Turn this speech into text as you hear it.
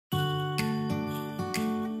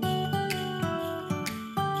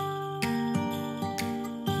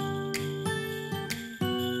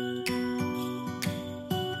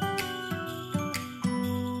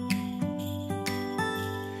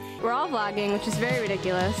we're all vlogging, which is very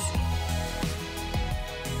ridiculous.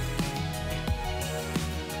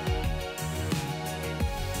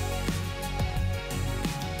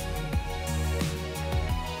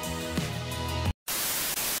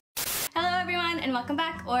 And welcome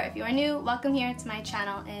back, or if you are new, welcome here to my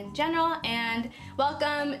channel in general, and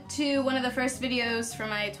welcome to one of the first videos for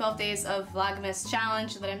my 12 days of Vlogmas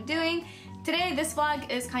challenge that I'm doing. Today, this vlog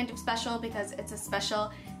is kind of special because it's a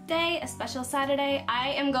special day, a special Saturday. I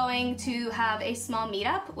am going to have a small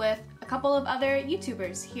meetup with a couple of other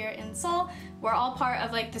YouTubers here in Seoul. We're all part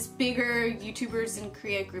of like this bigger YouTubers in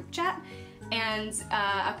Korea group chat. And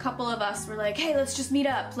a couple of us were like, hey, let's just meet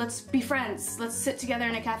up, let's be friends, let's sit together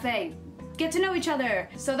in a cafe, get to know each other.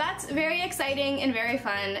 So that's very exciting and very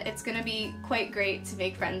fun. It's gonna be quite great to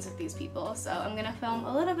make friends with these people. So I'm gonna film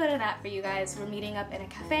a little bit of that for you guys. We're meeting up in a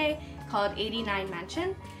cafe called 89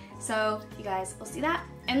 Mansion. So you guys will see that.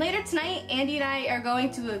 And later tonight, Andy and I are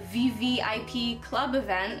going to a VVIP club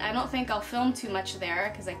event. I don't think I'll film too much there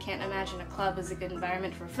because I can't imagine a club is a good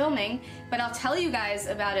environment for filming, but I'll tell you guys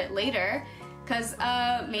about it later. Because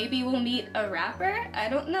maybe we'll meet a rapper? I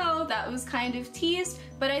don't know, that was kind of teased.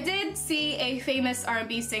 But I did see a famous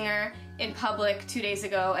R&B singer in public 2 days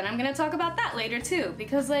ago, and I'm gonna talk about that later too,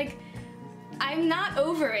 because like, I'm not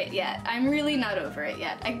over it yet. I'm really not over it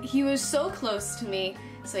yet. He was so close to me.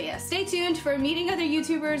 So yeah, stay tuned for meeting other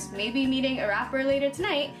YouTubers, maybe meeting a rapper later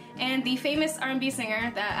tonight, and the famous R&B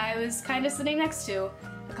singer that I was kind of sitting next to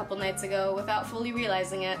a couple nights ago without fully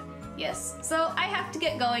realizing it. Yes, so I have to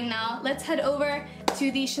get going now. Let's head over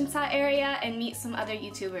to the Shinsa area and meet some other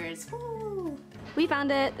YouTubers. Woo! We found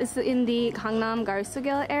it. It's in the Gangnam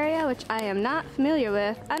Garsugil area, which I am not familiar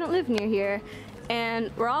with. I don't live near here.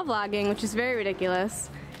 And we're all vlogging, which is very ridiculous.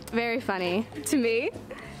 Very funny to me.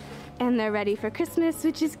 And they're ready for Christmas,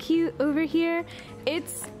 which is cute over here.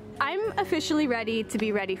 I'm officially ready to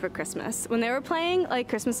be ready for Christmas. When they were playing like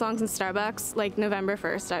Christmas songs in Starbucks, like November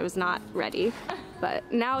 1st, I was not ready.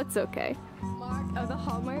 But now it's okay. Mark of the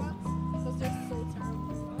Hallmark. Those are so terrible.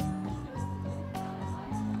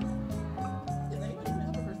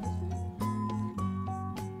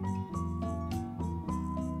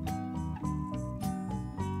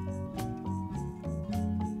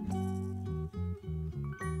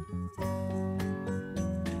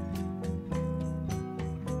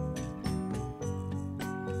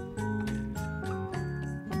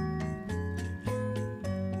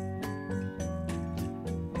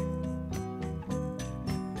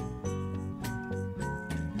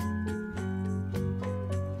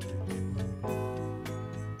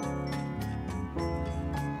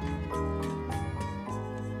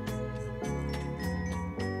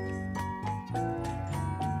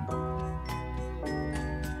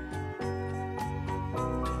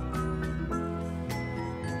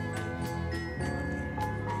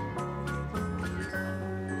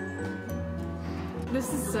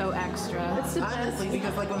 This is so extra. It's the honestly,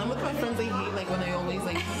 because like when I'm with my friends, I hate like when I always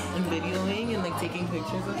like am videoing and like taking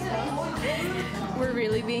pictures and stuff. We're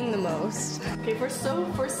really being the most. Okay, for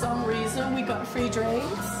some reason we got free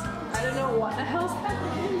drinks. I don't know what the hell's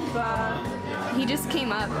happening, but he just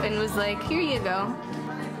came up and was like, here you go.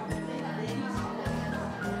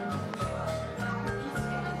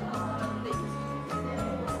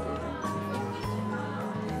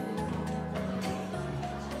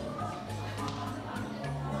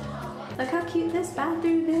 Look how cute this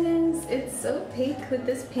bathroom is. It's so pink with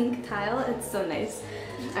this pink tile. It's so nice.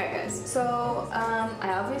 Alright guys, so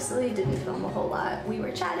I obviously didn't film a whole lot. We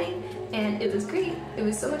were chatting and it was great. It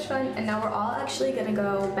was so much fun, and now we're all actually gonna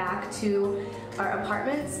go back to our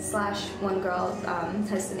apartments slash one girl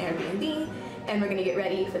has an Airbnb, and we're gonna get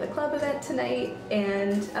ready for the club event tonight,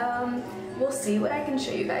 and we'll see what I can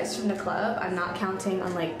show you guys from the club. I'm not counting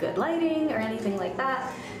on like good lighting or anything like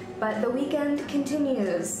that. But the weekend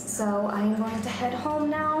continues, so I'm going to head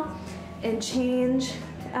home now and change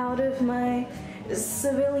out of my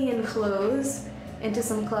civilian clothes into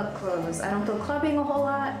some club clothes. I don't go clubbing a whole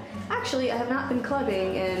lot. Actually, I have not been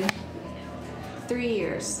clubbing in 3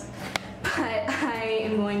 years. But I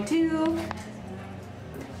am going to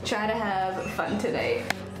try to have fun tonight.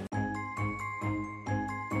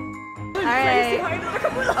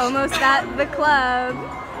 Alright, almost at the club.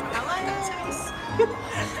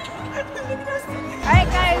 Alright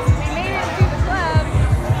guys, we made it to the club.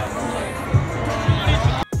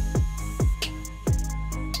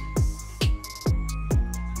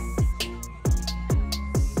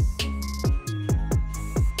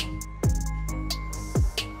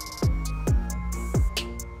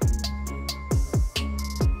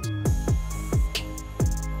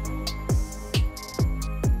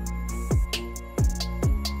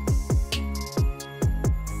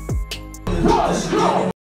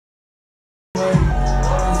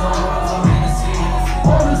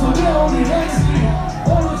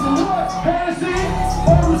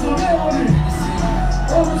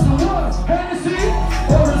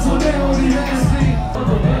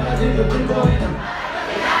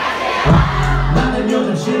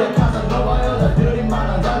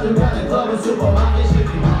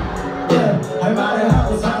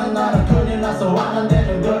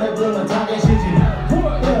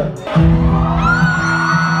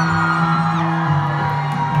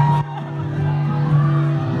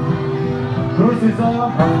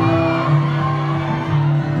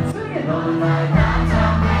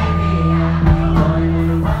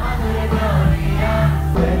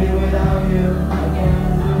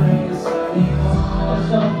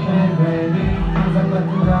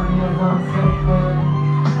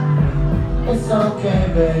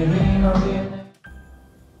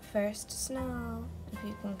 First snow, if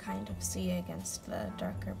you can kind of see against the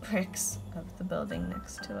darker bricks of the building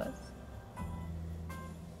next to us.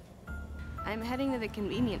 I'm heading to the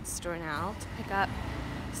convenience store now to pick up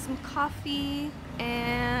some coffee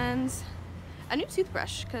and a new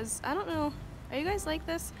toothbrush, because I don't know, are you guys like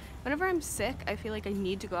this? Whenever I'm sick, I feel like I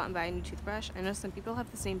need to go out and buy a new toothbrush. I know some people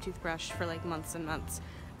have the same toothbrush for like months and months,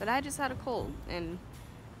 but I just had a cold and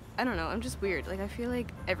I don't know, I'm just weird. Like I feel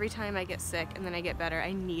like every time I get sick and then I get better,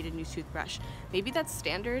 I need a new toothbrush. Maybe that's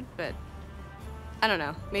standard, but I don't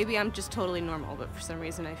know. Maybe I'm just totally normal, but for some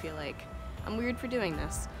reason I feel like I'm weird for doing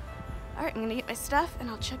this. Alright, I'm gonna get my stuff and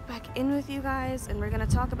I'll check back in with you guys and we're gonna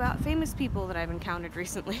talk about famous people that I've encountered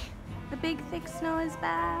recently. The big thick snow is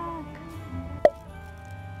back!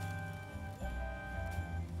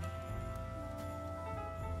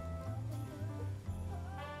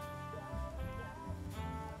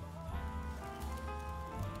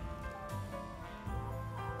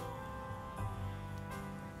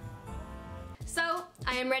 So,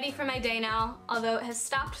 I am ready for my day now. Although it has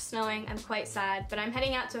stopped snowing, I'm quite sad, but I'm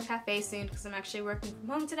heading out to a cafe soon because I'm actually working from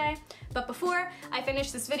home today. But before I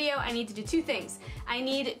finish this video, I need to do two things. I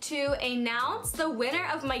need to announce the winner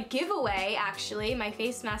of my giveaway, actually, my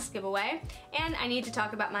face mask giveaway, and I need to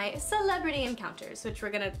talk about my celebrity encounters, which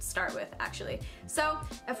we're gonna start with, actually. So,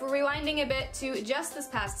 if we're rewinding a bit to just this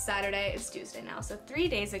past Saturday, it's Tuesday now, so 3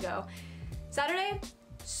 days ago. Saturday,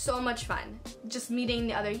 so much fun. Just meeting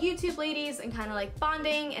the other YouTube ladies and kind of like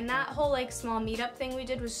bonding, and that whole like small meetup thing we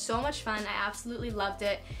did was so much fun. I absolutely loved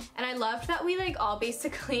it, and I loved that we like all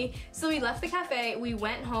basically, so we left the cafe, we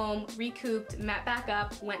went home, recouped, met back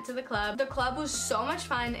up, went to the club. The club was so much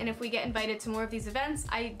fun, and if we get invited to more of these events,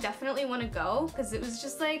 I definitely want to go because it was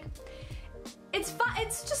just like, it's fun.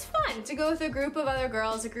 It's just fun to go with a group of other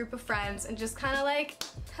girls, a group of friends, and just kind of like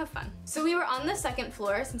have fun. So we were on the second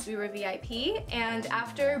floor since we were VIP, and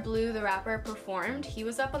after Bloo the rapper performed, he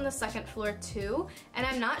was up on the second floor too, and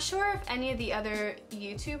I'm not sure if any of the other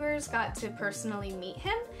YouTubers got to personally meet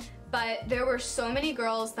him, but there were so many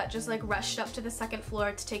girls that just like rushed up to the second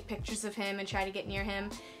floor to take pictures of him and try to get near him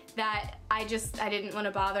that I didn't want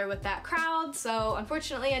to bother with that crowd, so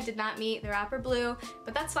unfortunately I did not meet the rapper Bloo,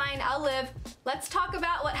 but that's fine, I'll live. Let's talk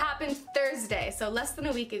about what happened Thursday, so less than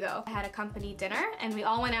a week ago. I had a company dinner, and we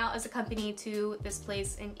all went out as a company to this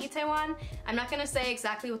place in Itaewon. I'm not gonna say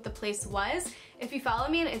exactly what the place was. If you follow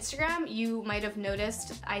me on Instagram, you might have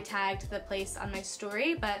noticed I tagged the place on my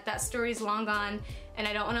story, but that story's long gone, and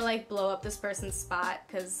I don't want to like blow up this person's spot,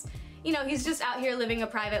 because you know, he's just out here living a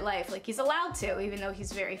private life. Like, he's allowed to, even though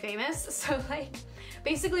he's very famous. So, like,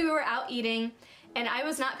 basically we were out eating, and I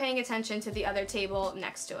was not paying attention to the other table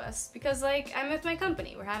next to us. Because, like, I'm with my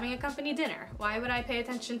company. We're having a company dinner. Why would I pay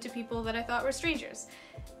attention to people that I thought were strangers?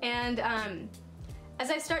 And, as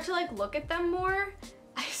I start to, like, look at them more,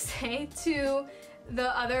 I say to the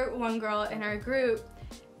other one girl in our group,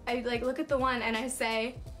 I, like, look at the one and I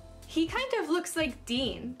say, he kind of looks like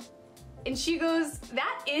Dean. And she goes,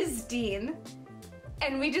 that is Dean.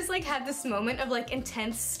 And we just like had this moment of like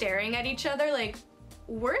intense staring at each other, like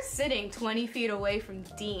we're sitting 20 feet away from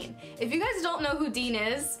Dean. If you guys don't know who Dean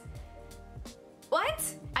is, what?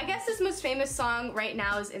 I guess his most famous song right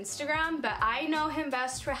now is Instagram, but I know him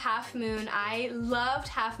best for Half Moon. I loved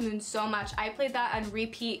Half Moon so much. I played that on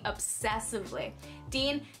repeat obsessively.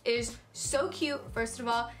 Dean is so cute, first of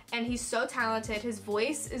all, and he's so talented. His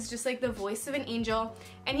voice is just like the voice of an angel,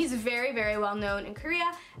 and he's very, very well known in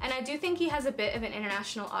Korea, and I do think he has a bit of an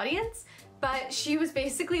international audience. But she was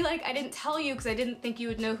basically like, I didn't tell you because I didn't think you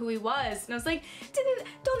would know who he was. And I was like,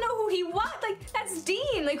 don't know who he was? Like, that's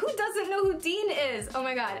Dean. Like, who doesn't know who Dean is? Oh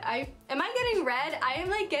my god, am I getting red? I am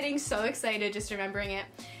like getting so excited just remembering it.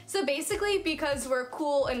 So basically, because we're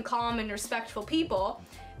cool and calm and respectful people,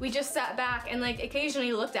 we just sat back and like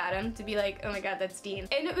occasionally looked at him to be like, oh my god, that's Dean.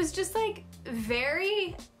 And it was just like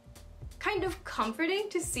very kind of comforting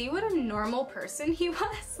to see what a normal person he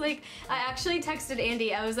was. Like, I actually texted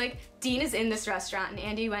Andy, I was like, Dean is in this restaurant, and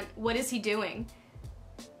Andy went, what is he doing?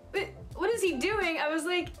 But what is he doing? I was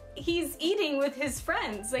like, he's eating with his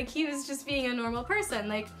friends. Like, he was just being a normal person.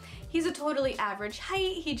 Like, he's a totally average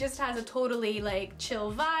height, he just has a totally like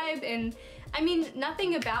chill vibe, and I mean,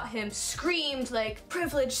 nothing about him screamed like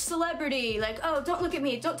privileged celebrity, like, oh, don't look at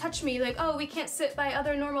me, don't touch me, like, oh, we can't sit by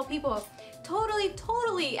other normal people.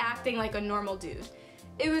 Totally acting like a normal dude.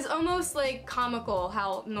 It was almost like comical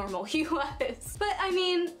how normal he was. But I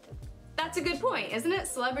mean, that's a good point, isn't it?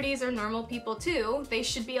 Celebrities are normal people too. They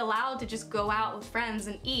should be allowed to just go out with friends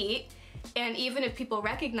and eat, and even if people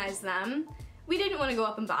recognize them, we didn't want to go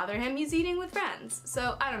up and bother him, he's eating with friends.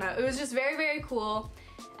 So I don't know, it was just very cool.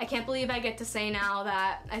 I can't believe I get to say now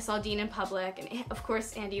that I saw Dean in public, and of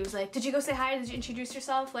course Andy was like, did you go say hi, did you introduce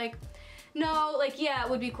yourself? Like, no, like, yeah, it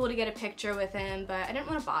would be cool to get a picture with him, but I didn't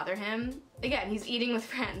want to bother him. Again, he's eating with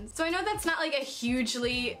friends. So I know that's not like a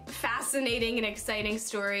hugely fascinating and exciting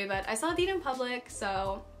story, but I saw Dean in public,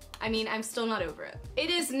 so I mean, I'm still not over it.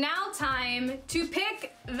 It is now time to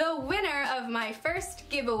pick the winner of my first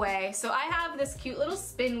giveaway. So I have this cute little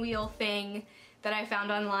spin wheel thing that I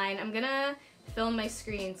found online. I'm gonna film my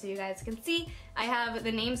screen so you guys can see. I have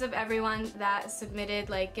the names of everyone that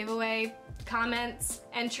submitted like giveaway comments,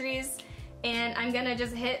 entries, and I'm gonna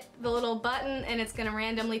just hit the little button and it's gonna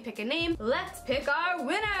randomly pick a name. Let's pick our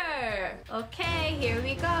winner! Okay, here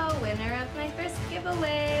we go. Winner of my first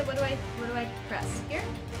giveaway. What do I press? Here?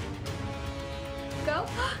 Go.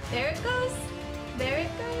 There it goes. There it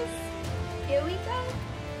goes. Here we go.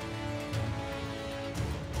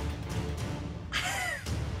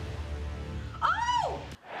 Oh!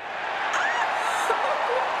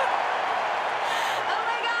 Oh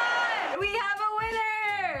my god! We have a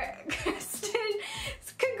winner! Kristen,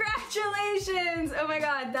 congratulations! Oh my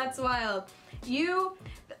god, that's wild.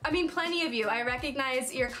 I mean, plenty of you. I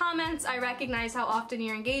recognize your comments, I recognize how often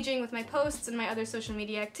you're engaging with my posts and my other social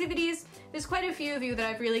media activities. There's quite a few of you that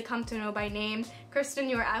I've really come to know by name. Kristen,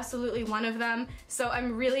 you are absolutely one of them, so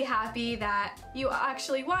I'm really happy that you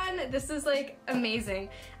actually won. This is like amazing.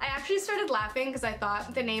 I actually started laughing because I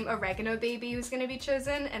thought the name Oregano Baby was gonna be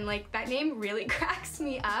chosen, and like that name really cracks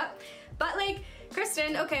me up. But like,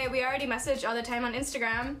 Kristen, okay, we already message all the time on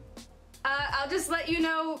Instagram. I'll just let you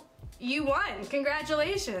know you won.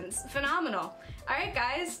 Congratulations. Phenomenal. Alright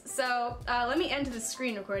guys, so let me end the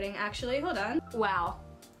screen recording actually. Hold on. Wow.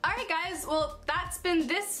 Alright guys, well that's been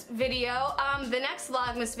this video. The next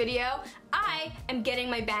Vlogmas video, I am getting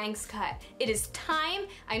my bangs cut. It is time.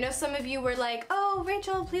 I know some of you were like, oh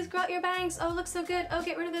Rachel, please grow out your bangs. Oh, looks so good. Oh,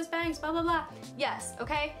 get rid of those bangs, blah blah blah. Yes,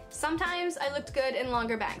 okay? Sometimes I looked good in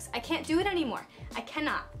longer bangs. I can't do it anymore. I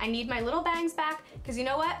cannot. I need my little bangs back, because you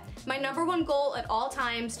know what? My #1 goal at all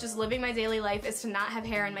times, just living my daily life, is to not have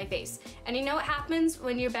hair in my face. And you know what happens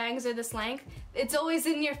when your bangs are this length? It's always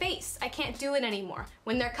in your face. I can't do it anymore.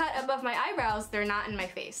 When they're cut above my eyebrows, they're not in my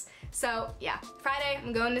face. So yeah, Friday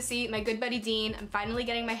I'm going to see my good buddy Dean. I'm finally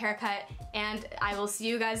getting my hair cut, and I will see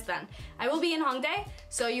you guys then. I will be in Hongdae,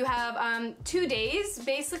 so you have 2 days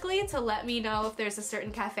basically to let me know if there's a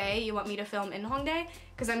certain cafe you want me to film in Hongdae,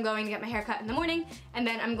 because I'm going to get my hair cut in the morning, and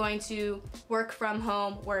then I'm going to work from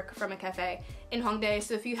home, work from a cafe in Hongdae.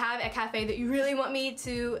 So if you have a cafe that you really want me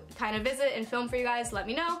to kind of visit and film for you guys, let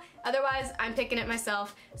me know. Otherwise, I'm picking it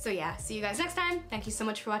myself. So yeah, see you guys next time. Thank you so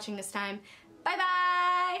much for watching this time. Bye bye!